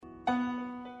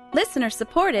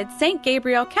Listener-supported St.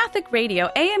 Gabriel Catholic Radio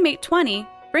AM 820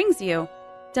 brings you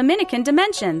Dominican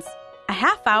Dimensions, a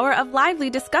half hour of lively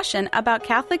discussion about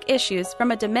Catholic issues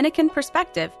from a Dominican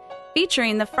perspective,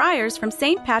 featuring the friars from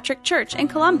St. Patrick Church in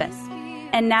Columbus.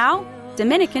 And now,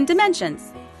 Dominican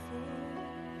Dimensions.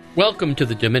 Welcome to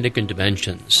the Dominican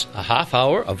Dimensions, a half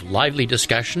hour of lively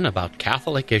discussion about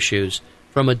Catholic issues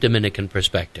from a Dominican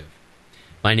perspective.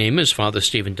 My name is Father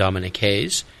Stephen Dominic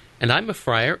Hayes, and I'm a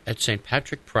friar at St.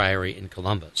 Patrick Priory in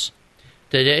Columbus.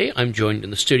 Today, I'm joined in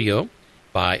the studio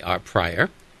by our prior,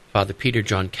 Father Peter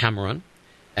John Cameron,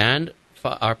 and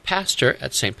our pastor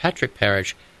at St. Patrick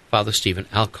Parish, Father Stephen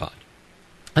Alcott.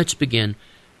 Let's begin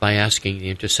by asking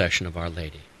the intercession of Our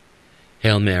Lady.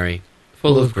 Hail Mary,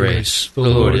 full of grace, the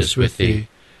Lord is with thee.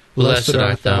 Blessed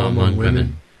art thou among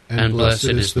women, and blessed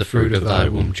is the fruit of thy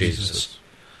womb, Jesus.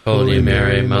 Holy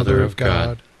Mary, Mother of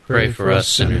God, pray for us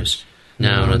sinners,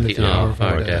 now and at the hour of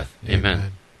our death.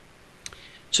 Amen.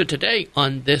 So today,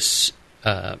 on this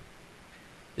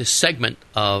segment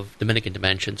of Dominican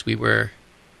Dimensions, we were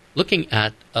looking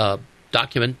at a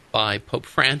document by Pope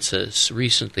Francis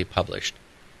recently published,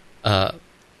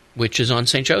 which is on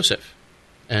St. Joseph.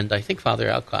 And I think, Father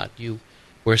Alcott, you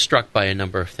were struck by a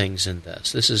number of things in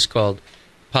this. This is called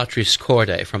Patris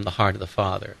Corde, from the heart of the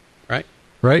Father, right?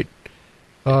 Right.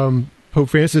 Pope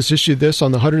Francis issued this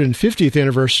on the 150th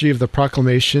anniversary of the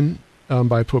proclamation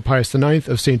by Pope Pius IX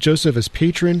of St. Joseph as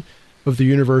patron of the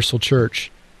Universal Church.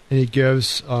 And he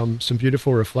gives some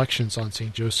beautiful reflections on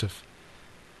St. Joseph.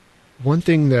 One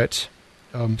thing that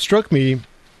struck me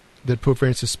that Pope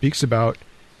Francis speaks about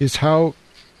is how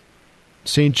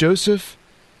St. Joseph,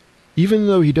 even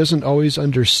though he doesn't always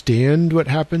understand what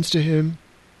happens to him,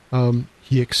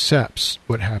 he accepts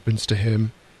what happens to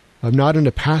him, not in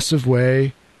a passive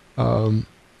way,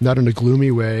 not in a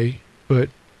gloomy way, but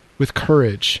with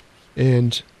courage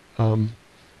and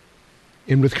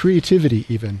with creativity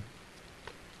even.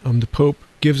 The Pope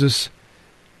gives us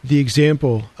the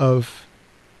example of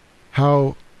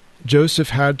how Joseph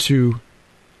had to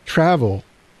travel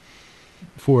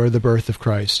for the birth of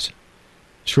Christ.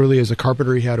 Surely as a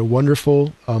carpenter he had a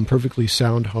wonderful, perfectly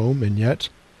sound home, and yet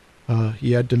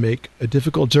he had to make a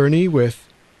difficult journey with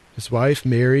his wife,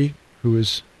 Mary, who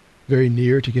was very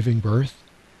near to giving birth,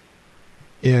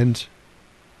 and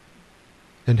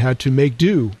had to make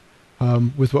do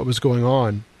with what was going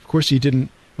on. Of course, he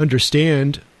didn't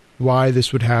understand why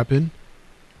this would happen,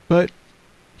 but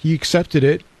he accepted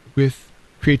it with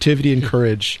creativity and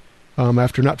courage.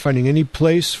 After not finding any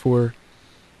place for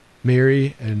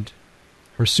Mary and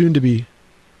her soon-to-be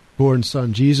born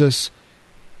son Jesus,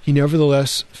 he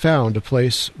nevertheless found a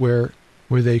place where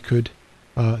they could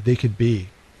be,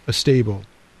 a stable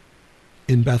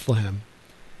in Bethlehem.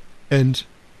 And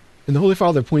the Holy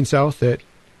Father points out that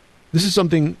this is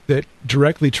something that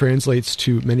directly translates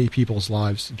to many people's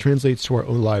lives. It translates to our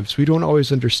own lives. We don't always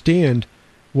understand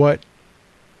what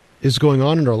is going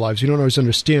on in our lives. We don't always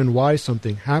understand why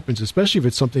something happens, especially if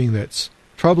it's something that's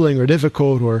troubling or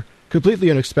difficult or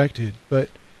completely unexpected. But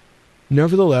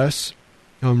nevertheless,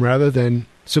 rather than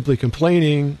simply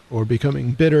complaining or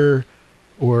becoming bitter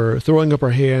or throwing up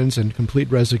our hands in complete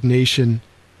resignation,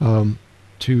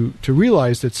 to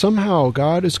realize that somehow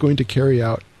God is going to carry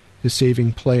out his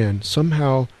saving plan.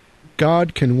 Somehow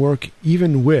God can work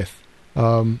even with,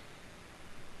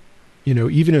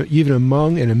 even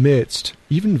among and amidst,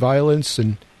 even violence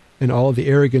and all of the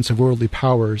arrogance of worldly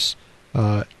powers,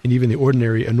 and even the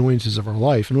ordinary annoyances of our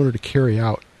life, in order to carry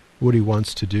out what he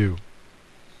wants to do.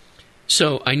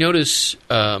 So I notice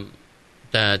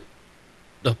that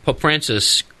the Pope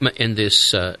Francis, in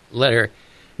this letter,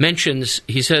 mentions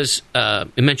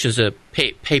a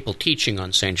papal teaching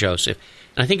on St. Joseph.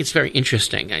 And I think it's very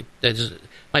interesting.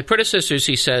 My predecessors,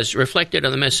 he says, reflected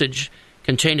on the message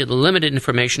contained in the limited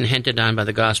information handed down by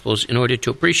the Gospels in order to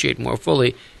appreciate more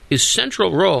fully his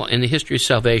central role in the history of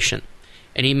salvation.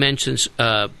 And he mentions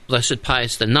Blessed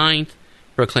Pius IX,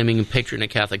 proclaiming him patron of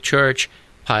the Catholic Church,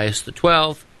 Pius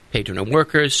XII, patron of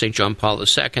workers, St. John Paul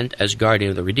II as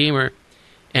guardian of the Redeemer,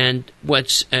 and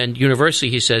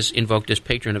universally, he says, invoked as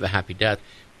patron of a happy death.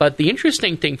 But the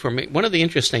interesting thing for me, one of the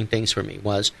interesting things for me,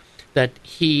 was that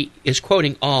he is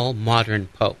quoting all modern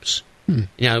popes.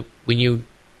 Now, when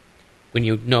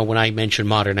I mention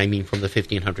modern, I mean from the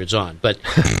 1500s on.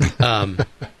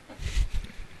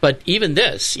 But even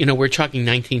this, we're talking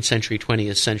 19th century,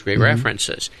 20th century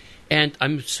references. And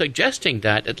I'm suggesting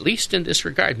that, at least in this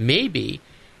regard, maybe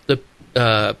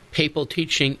the papal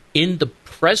teaching in the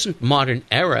present modern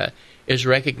era is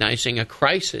recognizing a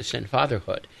crisis in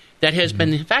fatherhood that has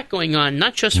been, in fact, going on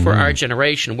not just for our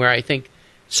generation, where I think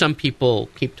some people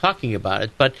keep talking about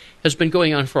it, but has been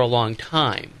going on for a long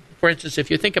time. for instance,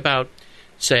 if you think about,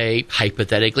 say,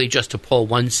 hypothetically, just to pull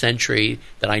one century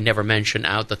that I never mentioned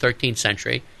out, the 13th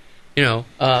century,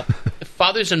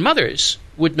 fathers and mothers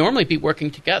would normally be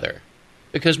working together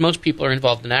because most people are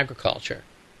involved in agriculture.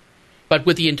 But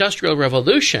with the Industrial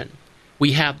Revolution,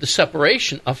 we have the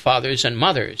separation of fathers and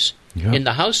mothers in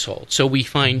the household. So we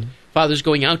find fathers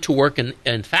going out to work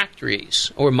in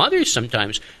factories, or mothers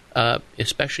sometimes,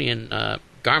 especially in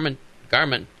garment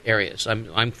areas.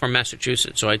 I'm from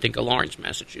Massachusetts, so I think of Lawrence,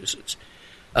 Massachusetts.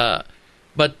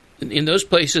 But in those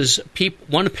places,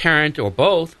 one parent or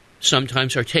both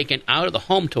sometimes are taken out of the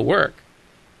home to work.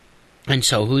 And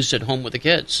so who's at home with the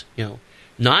kids?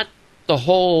 Not the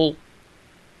whole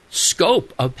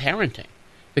scope of parenting,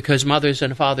 because mothers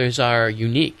and fathers are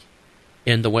unique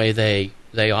in the way they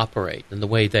operate and the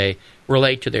way they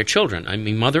relate to their children. I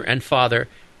mean, mother and father,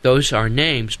 those are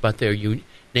names, but they're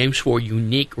names for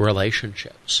unique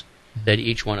relationships that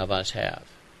each one of us have.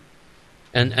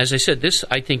 And as I said, this,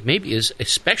 I think, maybe is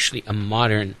especially a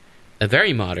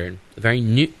very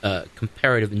new,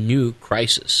 comparative new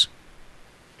crisis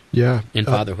in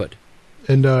fatherhood.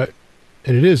 And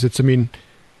it is.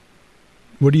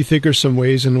 What do you think are some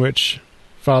ways in which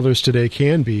fathers today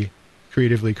can be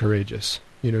creatively courageous,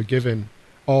 given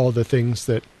all the things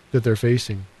that they're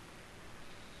facing?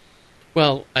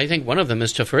 Well, I think one of them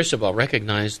is to, first of all,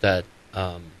 recognize that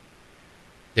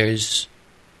there's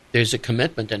a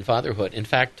commitment in fatherhood. In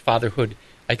fact, fatherhood,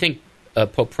 I think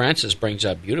Pope Francis brings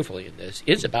up beautifully in this,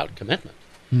 is about commitment.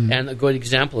 And a good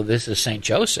example of this is St.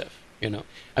 Joseph.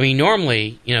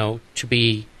 Normally, to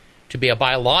be a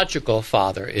biological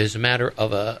father is a matter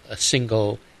of a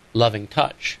single loving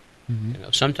touch.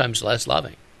 Sometimes less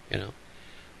loving.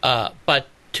 But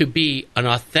to be an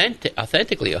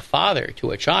authentically a father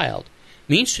to a child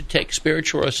means to take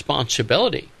spiritual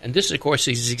responsibility. And this, of course,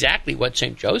 is exactly what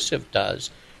St. Joseph does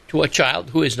to a child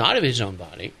who is not of his own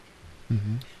body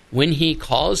when he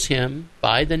calls him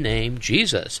by the name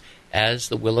Jesus, as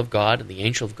the will of God and the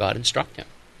angel of God instruct him.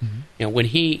 When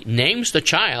he names the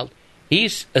child,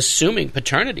 he's assuming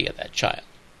paternity of that child.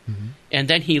 And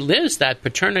then he lives that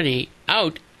paternity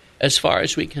out as far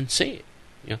as we can see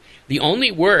it. The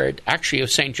only word, actually,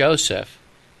 of St. Joseph,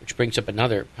 which brings up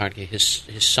another part of his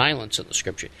silence in the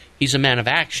Scripture. He's a man of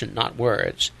action, not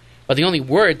words. But the only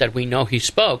word that we know he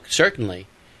spoke, certainly,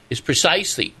 is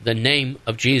precisely the name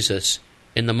of Jesus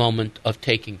in the moment of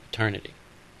taking paternity.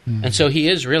 And so he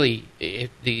is really a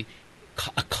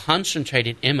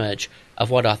concentrated image of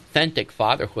what authentic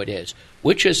fatherhood is,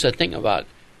 which is the thing about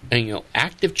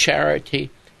active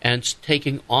charity and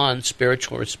taking on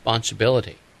spiritual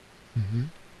responsibility.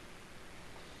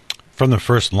 From the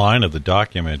first line of the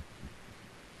document,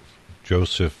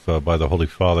 Joseph, by the Holy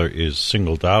Father, is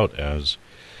singled out as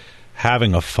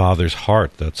having a father's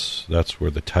heart. That's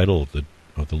where the title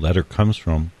of the letter comes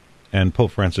from. And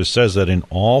Pope Francis says that in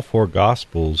all four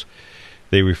Gospels,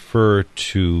 they refer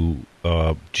to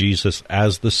Jesus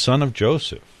as the son of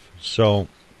Joseph. So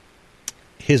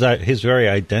his very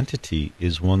identity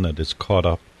is one that is caught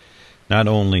up not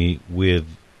only with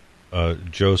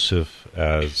Joseph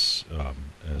as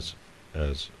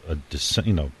a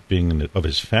descendant, being of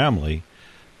his family,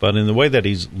 but in the way that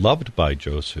he's loved by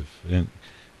Joseph, and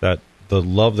that the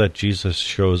love that Jesus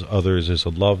shows others is a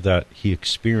love that he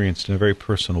experienced in a very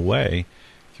personal way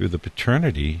through the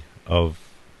paternity of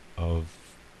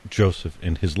Joseph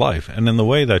in his life, and in the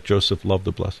way that Joseph loved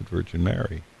the Blessed Virgin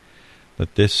Mary.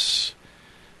 That this,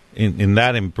 in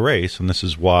that embrace, and this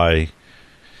is why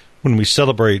when we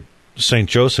celebrate St.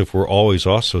 Joseph, we're always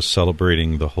also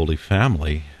celebrating the Holy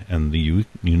Family and the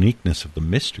uniqueness of the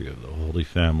mystery of the Holy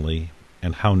Family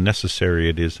and how necessary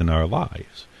it is in our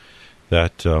lives.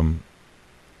 That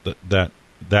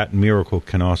that miracle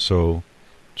can also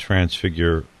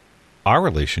transfigure our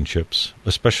relationships,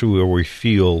 especially where we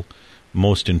feel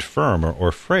most infirm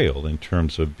or frail in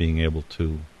terms of being able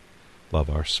to love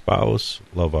our spouse,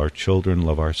 love our children,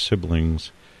 love our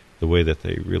siblings the way that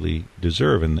they really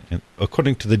deserve, and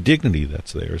according to the dignity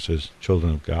that's theirs as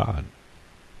children of God.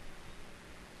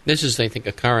 This is, I think,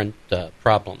 a current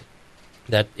problem,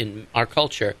 that in our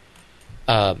culture,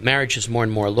 marriage is more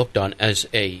and more looked on as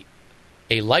a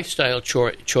lifestyle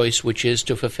choice, which is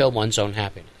to fulfill one's own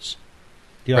happiness,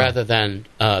 rather than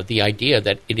the idea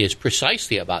that it is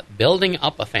precisely about building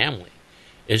up a family.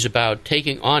 It is about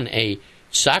taking on a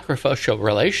sacrificial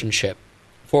relationship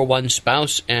for one's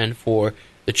spouse and for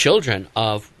the children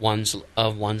of one's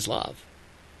love.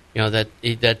 That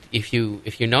if you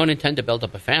don't intend to build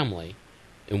up a family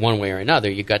in one way or another,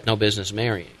 you've got no business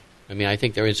marrying. I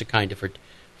think there is a kind of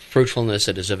fruitfulness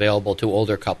that is available to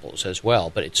older couples as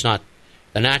well, but it's not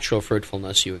the natural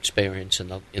fruitfulness you experience in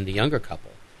the younger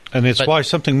couple. And it's why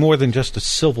something more than just a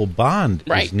civil bond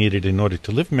Right. is needed in order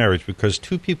to live marriage, because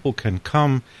two people can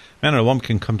come, man and a woman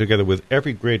can come together with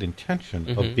every great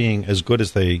intention of being as good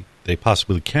as they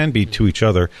possibly can be to each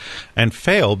other, and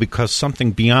fail because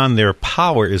something beyond their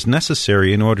power is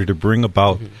necessary in order to bring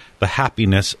about the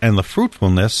happiness and the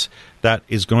fruitfulness that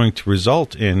is going to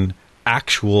result in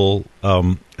actual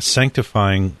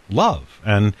sanctifying love.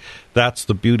 And that's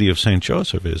the beauty of St.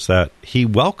 Joseph, is that he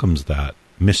welcomes that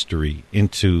mystery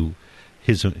into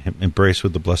his embrace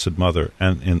with the Blessed Mother,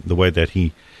 and in the way that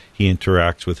he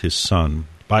interacts with his son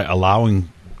by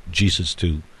allowing Jesus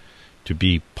to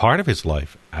be part of his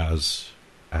life as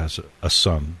a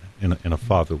son in a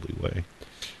fatherly way.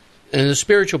 And the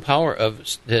spiritual power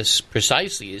of this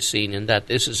precisely is seen in that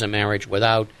this is a marriage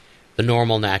without the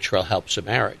normal natural helps of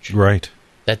marriage. Right.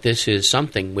 That this is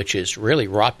something which is really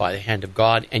wrought by the hand of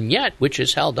God, and yet which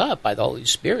is held up by the Holy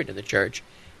Spirit in the Church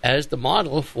as the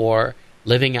model for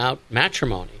living out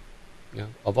matrimony,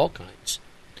 of all kinds,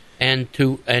 and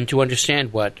to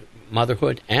understand what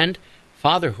motherhood and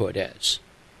fatherhood is.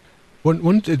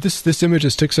 This image that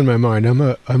sticks in my mind. I'm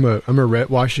a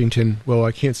Washington. Well,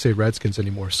 I can't say Redskins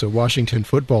anymore. So Washington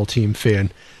football team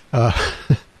fan, and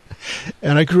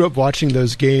I grew up watching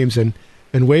those games. And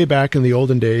way back in the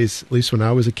olden days, at least when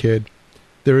I was a kid,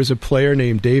 there was a player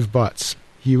named Dave Butts.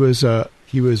 He was a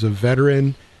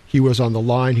veteran. He was on the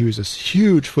line. He was a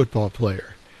huge football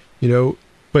player,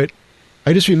 But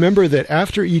I just remember that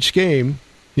after each game,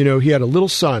 he had a little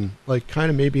son, like kind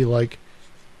of maybe like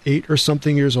 8 or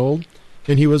something years old,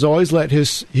 and he was always let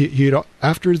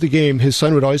after the game, his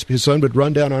son would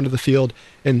run down onto the field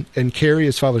and carry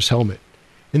his father's helmet,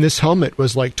 and this helmet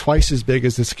was like twice as big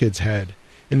as this kid's head,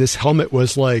 and this helmet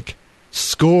was like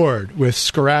scored with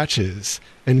scratches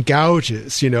and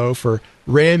gouges, for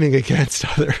ramming against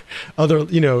other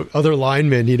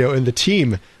linemen, in the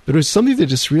team. But it was something that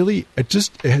just really, it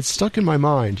had stuck in my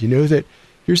mind, that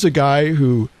here's a guy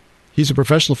who, he's a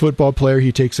professional football player.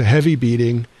 He takes a heavy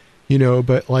beating,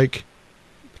 but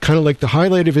kind of like the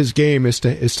highlight of his game is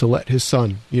to let his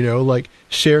son,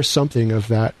 share something of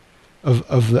that,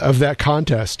 of that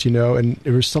contest, and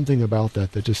there was something about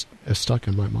that just has stuck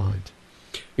in my mind.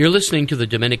 You're listening to the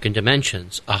Dominican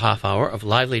Dimensions, a half hour of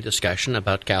lively discussion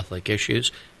about Catholic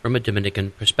issues from a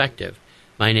Dominican perspective.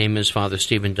 My name is Father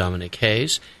Stephen Dominic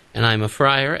Hayes, and I'm a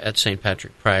friar at St.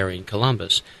 Patrick Priory in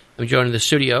Columbus. I'm joined in the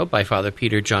studio by Father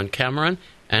Peter John Cameron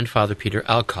and Father Peter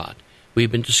Alcott.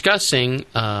 We've been discussing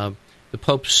the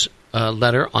Pope's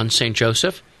letter on St.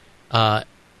 Joseph,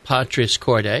 Patris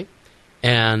Corde,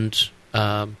 and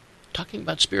talking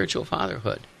about spiritual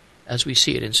fatherhood as we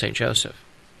see it in St. Joseph.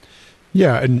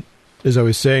 Yeah, and as I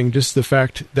was saying, just the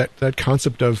fact that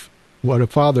concept of what a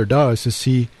father does is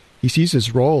he sees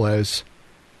his role as,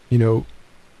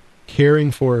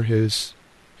 caring for his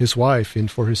wife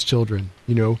and for his children,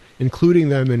 including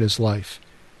them in his life.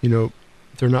 They're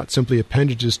not simply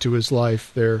appendages to his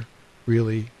life. They're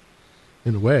really,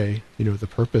 in a way, the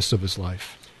purpose of his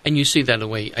life. And you see that in the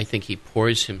way I think he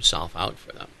pours himself out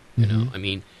for them. I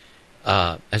mean,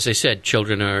 as I said,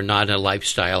 children are not a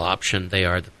lifestyle option. They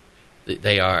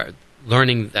are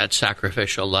learning that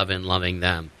sacrificial love and loving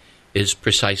them is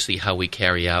precisely how we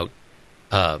carry out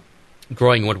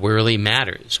growing what really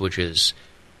matters, which is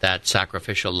that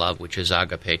sacrificial love, which is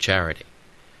agape charity.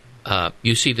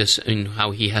 You see this in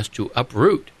how he has to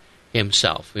uproot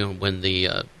himself. When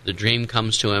the dream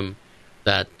comes to him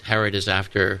that Herod is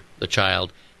after the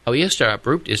child, how he has to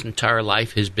uproot his entire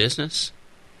life, his business,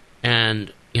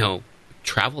 and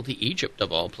travel to Egypt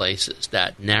of all places,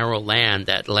 that narrow land,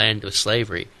 that land of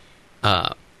slavery.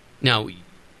 Now,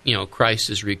 Christ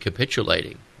is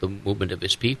recapitulating the movement of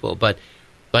his people, but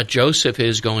Joseph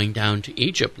is going down to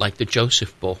Egypt like the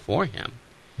Joseph before him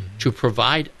to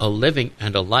provide a living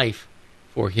and a life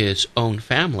for his own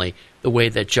family, the way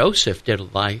that Joseph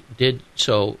did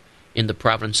so in the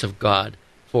providence of God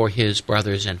for his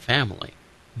brothers and family.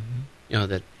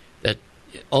 That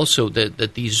also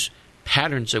that these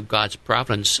patterns of God's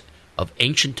providence of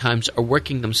ancient times are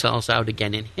working themselves out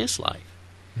again in his life.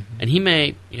 And he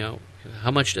may,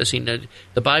 how much does he know?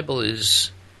 The Bible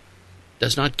does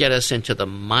not get us into the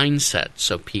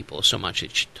mindsets of people so much.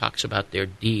 It talks about their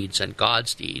deeds and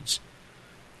God's deeds.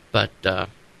 But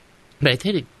I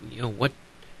think, what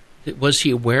was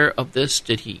he aware of this?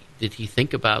 Did he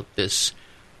think about this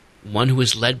one who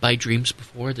was led by dreams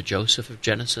before, the Joseph of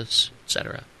Genesis,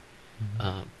 etc.?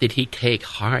 Did he take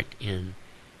heart in?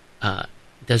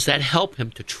 Does that help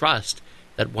him to trust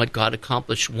that what God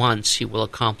accomplished once, he will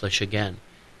accomplish again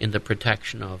in the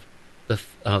protection of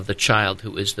the child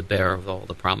who is the bearer of all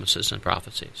the promises and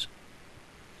prophecies?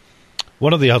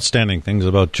 One of the outstanding things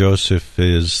about Joseph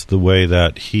is the way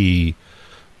that he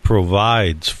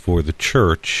provides for the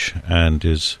church and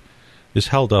is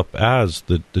held up as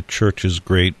the church's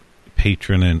great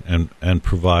patron and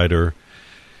provider.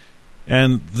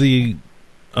 And the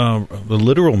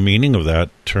literal meaning of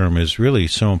that term is really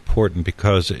so important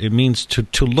because it means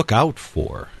to look out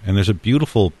for. And there's a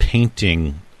beautiful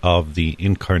painting of the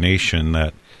incarnation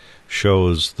that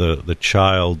shows the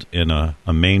child in a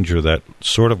manger that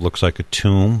sort of looks like a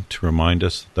tomb to remind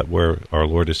us that where our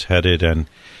Lord is headed.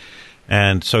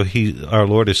 And so our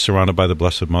Lord is surrounded by the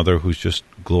Blessed Mother, who's just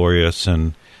glorious,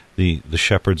 and the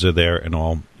shepherds are there and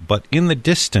all. But in the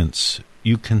distance,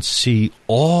 you can see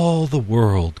all the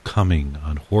world coming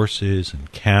on horses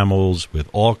and camels with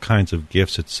all kinds of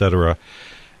gifts, etc.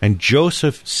 And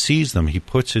Joseph sees them. He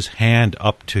puts his hand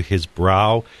up to his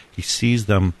brow. He sees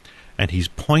them, and he's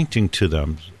pointing to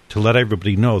them to let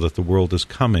everybody know that the world is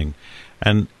coming.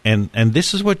 And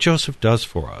this is what Joseph does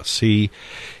for us. He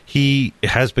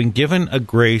has been given a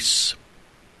grace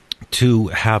to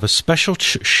have a special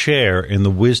share in the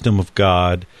wisdom of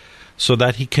God, so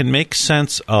that he can make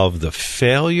sense of the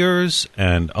failures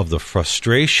and of the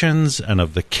frustrations and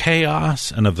of the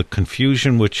chaos and of the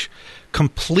confusion which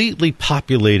completely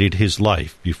populated his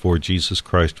life before Jesus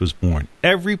Christ was born.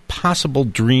 Every possible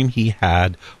dream he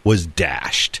had was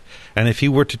dashed. And if he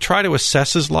were to try to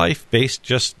assess his life based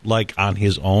just like on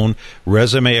his own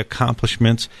resume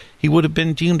accomplishments, he would have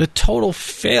been deemed a total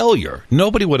failure.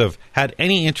 Nobody would have had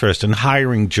any interest in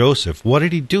hiring Joseph. What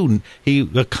did he do? He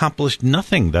accomplished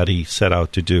nothing that he set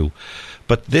out to do.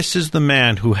 But this is the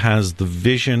man who has the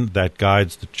vision that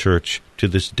guides the church to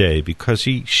this day, because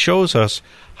he shows us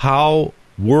how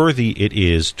worthy it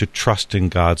is to trust in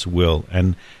God's will.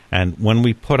 And when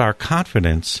we put our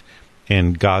confidence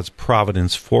in God's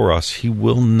providence for us, he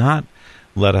will not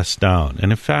let us down.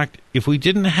 And in fact, if we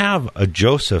didn't have a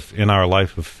Joseph in our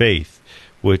life of faith,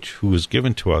 who was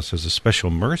given to us as a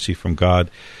special mercy from God,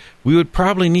 we would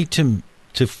probably need to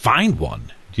find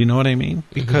one. Do you know what I mean?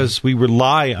 Because we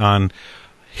rely on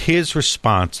his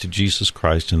response to Jesus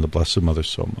Christ and the Blessed Mother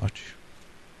so much.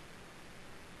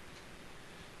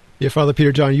 Yeah, Father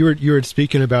Peter John, you were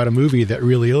speaking about a movie that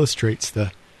really illustrates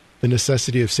the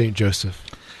necessity of St. Joseph.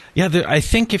 Yeah, I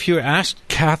think if you asked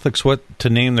Catholics what to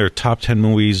name their top 10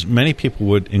 movies, many people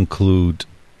would include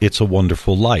It's a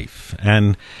Wonderful Life.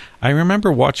 And I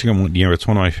remember watching it one year. It's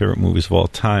one of my favorite movies of all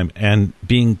time, and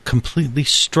being completely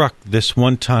struck this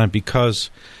one time because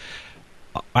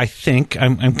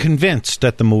I'm convinced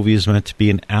that the movie is meant to be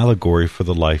an allegory for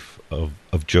the life of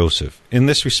Joseph in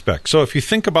this respect. So if you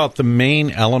think about the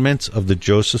main elements of the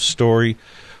Joseph story,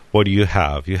 what do you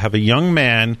have? You have a young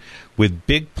man with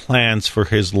big plans for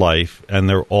his life, and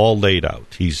they're all laid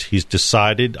out. He's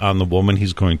decided on the woman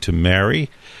he's going to marry.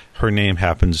 Her name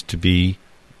happens to be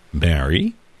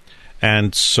Mary.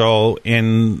 And so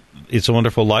in It's a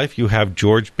Wonderful Life, you have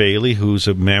George Bailey, who's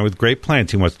a man with great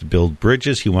plans. He wants to build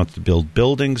bridges. He wants to build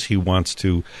buildings. He wants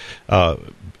to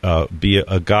be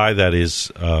a guy that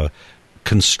is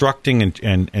constructing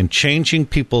and changing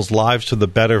people's lives to the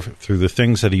better through the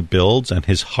things that he builds. And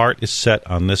his heart is set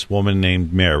on this woman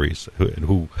named Mary,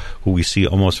 who we see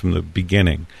almost from the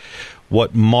beginning.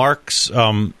 What marks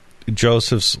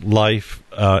Joseph's life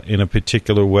in a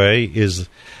particular way is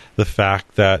the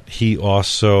fact that he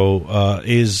also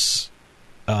his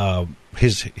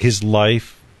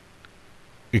life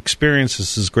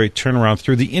experiences this great turnaround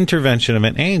through the intervention of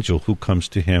an angel who comes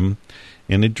to him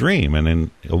in a dream. And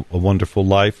in A Wonderful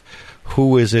Life,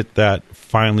 who is it that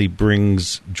finally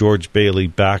brings George Bailey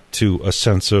back to a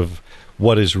sense of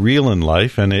what is real in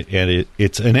life? And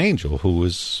it's an angel who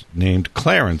is named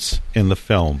Clarence in the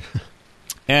film.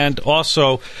 And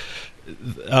also,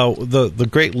 the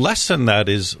great lesson that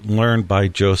is learned by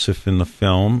Joseph in the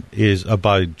film is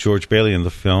by George Bailey in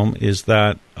the film is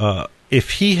that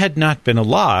if he had not been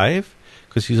alive,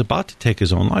 because he's about to take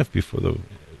his own life before the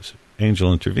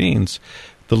angel intervenes,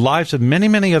 the lives of many,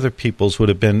 many other peoples would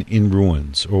have been in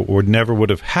ruins or never would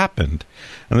have happened.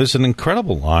 And there's an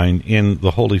incredible line in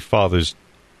the Holy Father's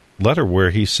letter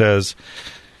where he says,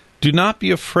 "Do not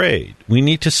be afraid. We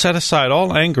need to set aside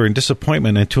all anger and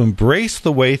disappointment and to embrace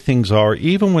the way things are,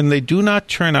 even when they do not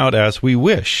turn out as we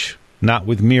wish, not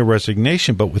with mere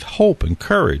resignation, but with hope and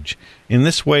courage. In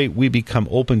this way, we become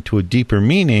open to a deeper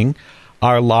meaning.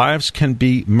 Our lives can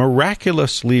be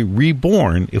miraculously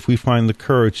reborn if we find the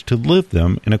courage to live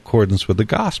them in accordance with the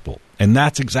gospel." And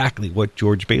that's exactly what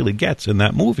George Bailey gets in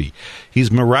that movie.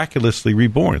 He's miraculously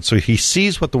reborn. So he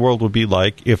sees what the world would be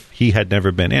like if he had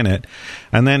never been in it.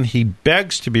 And then he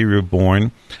begs to be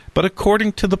reborn, but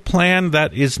according to the plan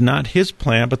that is not his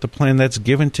plan, but the plan that's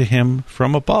given to him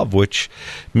from above, which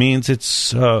means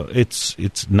it's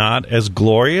not as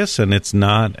glorious and it's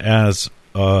not as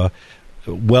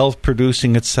wealth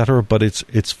producing, etc., but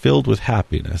it's filled with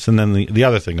happiness. And then the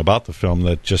other thing about the film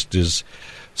that just is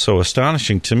so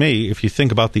astonishing to me, if you think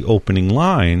about the opening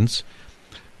lines,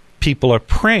 people are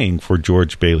praying for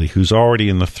George Bailey, who's already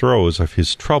in the throes of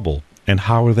his trouble. And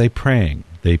how are they praying?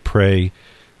 They pray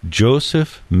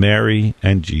Joseph, Mary,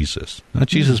 and Jesus. Not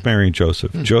Jesus, Mary, and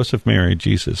Joseph. Joseph, Mary, and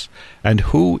Jesus. And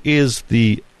who is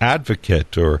the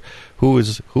advocate, or who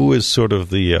is sort of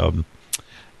the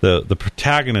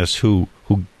protagonist who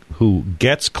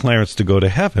gets Clarence to go to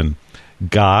heaven?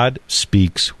 God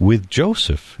speaks with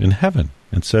Joseph in heaven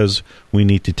and says, we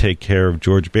need to take care of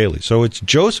George Bailey. So it's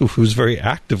Joseph who's very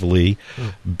actively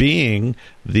being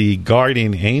the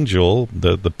guardian angel,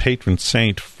 the patron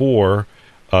saint for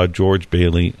George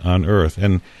Bailey on earth.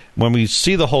 And when we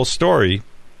see the whole story,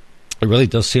 it really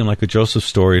does seem like a Joseph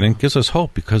story, and it gives us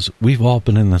hope because we've all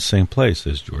been in the same place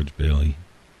as George Bailey.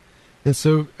 And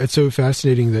so it's so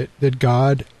fascinating that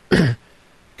God,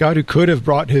 God who could have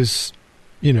brought his,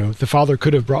 the Father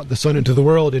could have brought the Son into the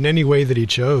world in any way that he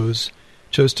chose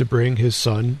to bring his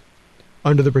Son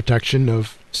under the protection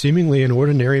of seemingly an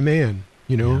ordinary man,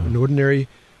 an ordinary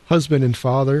husband and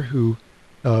father who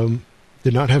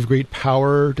did not have great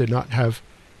power, did not have,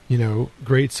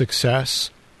 great success,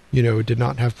 did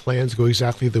not have plans go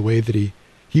exactly the way that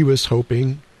he was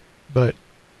hoping, but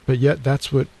yet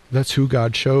that's who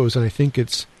God chose. And I think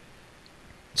it's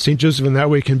St. Joseph in that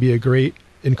way can be a great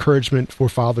encouragement for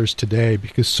fathers today,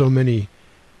 because so many,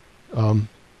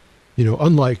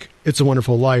 unlike It's a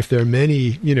Wonderful Life, there are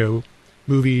many,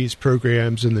 movies,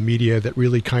 programs in the media that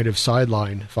really kind of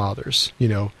sideline fathers,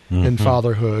 and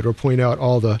fatherhood, or point out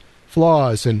all the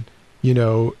flaws and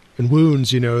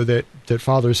wounds, that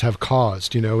fathers have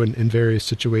caused, in various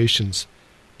situations,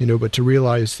 but to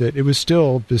realize that it was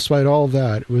still, despite all of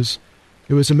that, it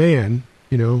was a man,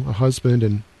 a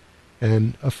husband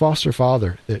and a foster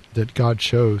father that God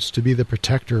chose to be the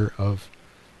protector of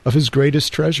his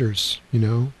greatest treasures,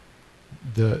 the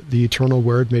eternal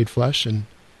Word made flesh and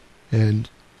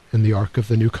the Ark of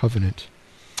the New Covenant.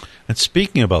 And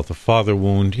speaking about the father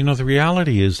wound, the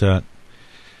reality is that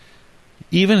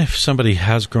even if somebody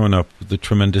has grown up with the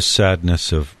tremendous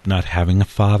sadness of not having a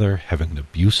father, having an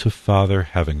abusive father,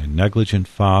 having a negligent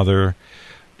father,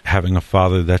 having a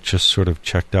father that just sort of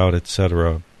checked out,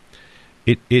 etc.,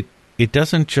 it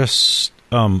doesn't just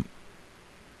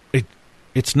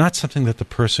it's not something that the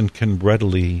person can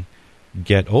readily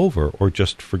get over or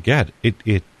just forget. It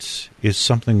is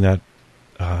something that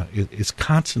is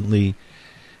constantly,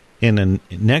 in a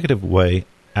negative way,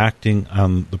 acting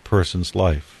on the person's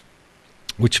life,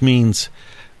 which means,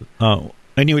 and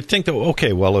you would think that,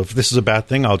 okay, well, if this is a bad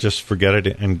thing, I'll just forget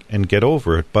it and get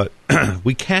over it. But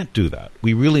we can't do that.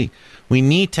 We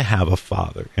need to have a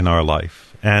father in our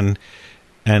life, and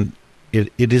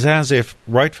it is as if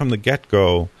right from the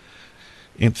get-go,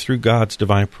 through God's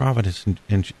divine providence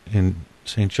in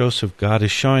St. Joseph, God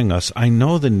is showing us, I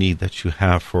know the need that you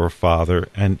have for a father,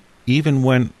 and even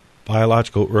when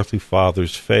biological earthly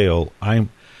fathers fail, I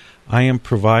am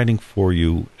providing for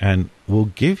you and will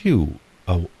give you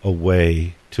a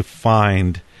way to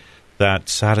find that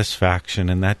satisfaction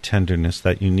and that tenderness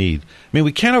that you need. I mean,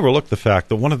 we can't overlook the fact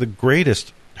that one of the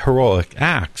greatest heroic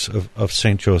acts of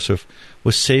St. Joseph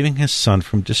was saving his son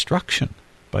from destruction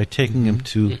by taking him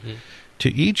to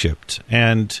Egypt.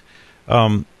 And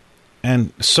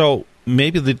so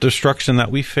maybe the destruction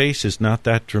that we face is not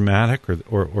that dramatic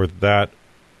or that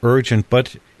urgent,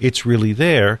 but it's really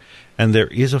there. And there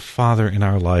is a father in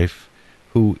our life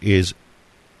who is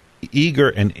eager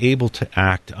and able to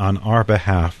act on our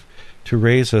behalf to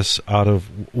raise us out of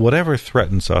whatever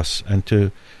threatens us and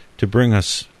to bring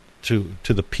us to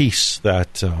the peace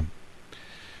that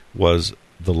was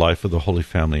the life of the Holy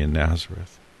Family in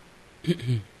Nazareth.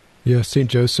 Yeah, St.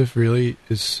 Joseph really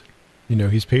is,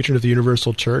 he's patron of the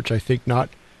Universal Church, I think not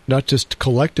just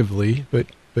collectively, but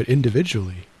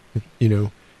individually.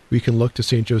 We can look to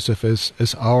St. Joseph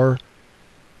as our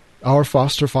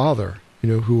foster father,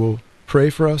 who will pray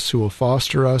for us, who will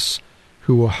foster us,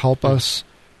 who will help us,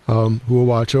 who will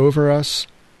watch over us,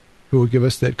 who will give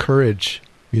us that courage,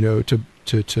 to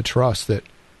trust that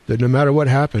no matter what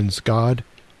happens, God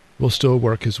will still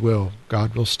work his will.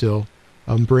 God will still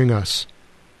bring us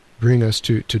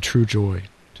to true joy,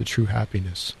 to true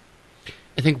happiness.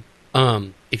 I think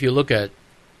if you look at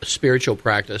spiritual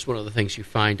practice, one of the things you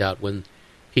find out when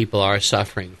people are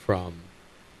suffering from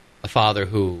a father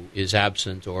who is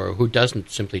absent or who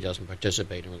simply doesn't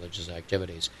participate in religious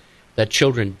activities, that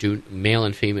children, male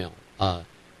and female,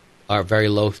 are very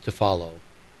loath to follow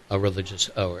a religious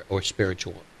or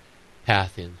spiritual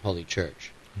path in Holy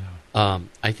Church. Yeah.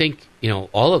 I think,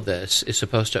 all of this is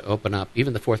supposed to open up,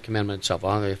 even the fourth commandment itself,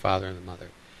 honor your father and the mother.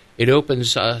 It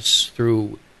opens us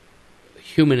through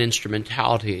human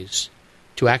instrumentalities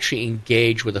to actually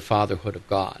engage with the fatherhood of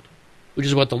God, which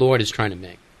is what the Lord is trying to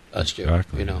make us do.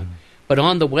 Yeah. But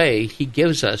on the way, He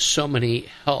gives us so many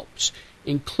helps,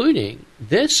 including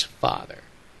this father,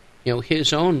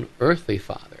 His own earthly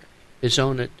father, His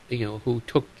own, who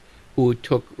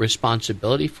took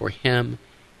responsibility for Him,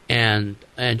 and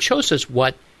shows us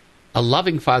what a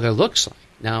loving father looks like.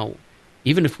 Now,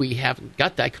 even if we haven't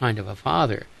got that kind of a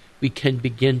father, we can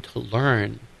begin to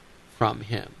learn from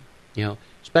Him,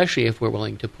 especially if we're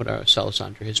willing to put ourselves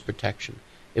under His protection,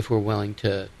 if we're willing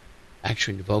to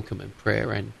actually invoke Him in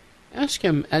prayer and ask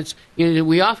Him. As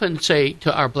we often say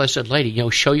to Our Blessed Lady,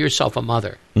 show yourself a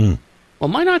mother. Well,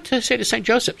 why not to say to Saint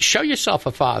Joseph, show yourself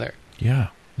a father? Yeah.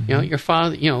 Mm-hmm. Your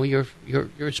father.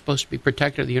 You're supposed to be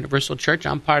protector of the universal church.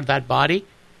 I'm part of that body.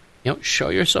 Show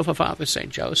yourself a father, Saint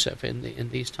Joseph, in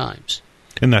these times.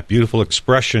 And that beautiful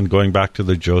expression, going back to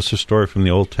the Joseph story from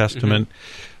the Old Testament.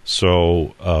 Mm-hmm.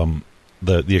 So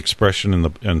the expression,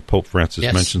 and Pope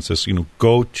Francis mentions this,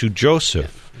 go to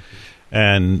Joseph. Yeah. Mm-hmm.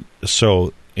 And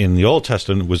so in the Old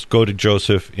Testament, it was go to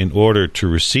Joseph in order to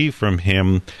receive from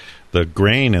him the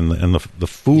grain and the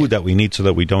food that we need so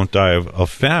that we don't die of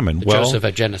famine. Joseph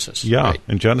at Genesis. Yeah, right.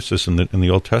 In Genesis in the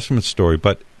Old Testament story.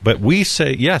 But we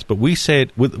say, yes, but we say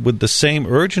it with the same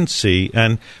urgency,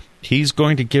 and He's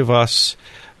going to give us,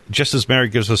 just as Mary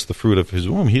gives us the fruit of His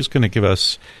womb, He's going to give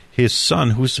us His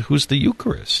Son, who's the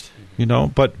Eucharist.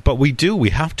 But we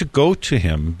have to go to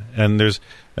Him, and there's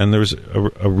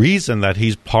a reason that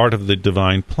He's part of the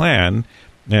divine plan,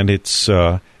 and it's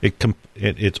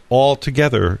all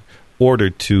together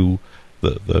ordered to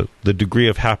the degree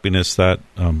of happiness that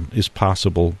is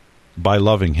possible by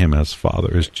loving Him as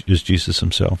Father, as Jesus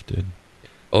Himself did.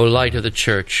 O Light of the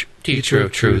Church, Teacher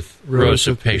of truth, Rose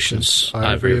of patience,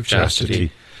 Ivory of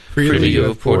chastity, freely you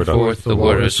have poured forth the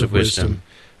waters of wisdom.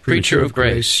 Preacher of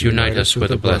grace, unite us with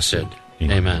the Blessed.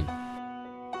 Amen.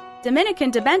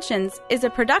 Dominican Dimensions is a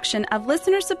production of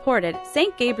listener-supported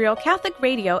St. Gabriel Catholic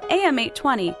Radio AM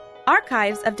 820.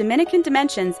 Archives of Dominican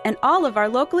Dimensions and all of our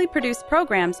locally produced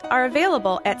programs are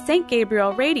available at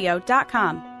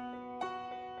stgabrielradio.com.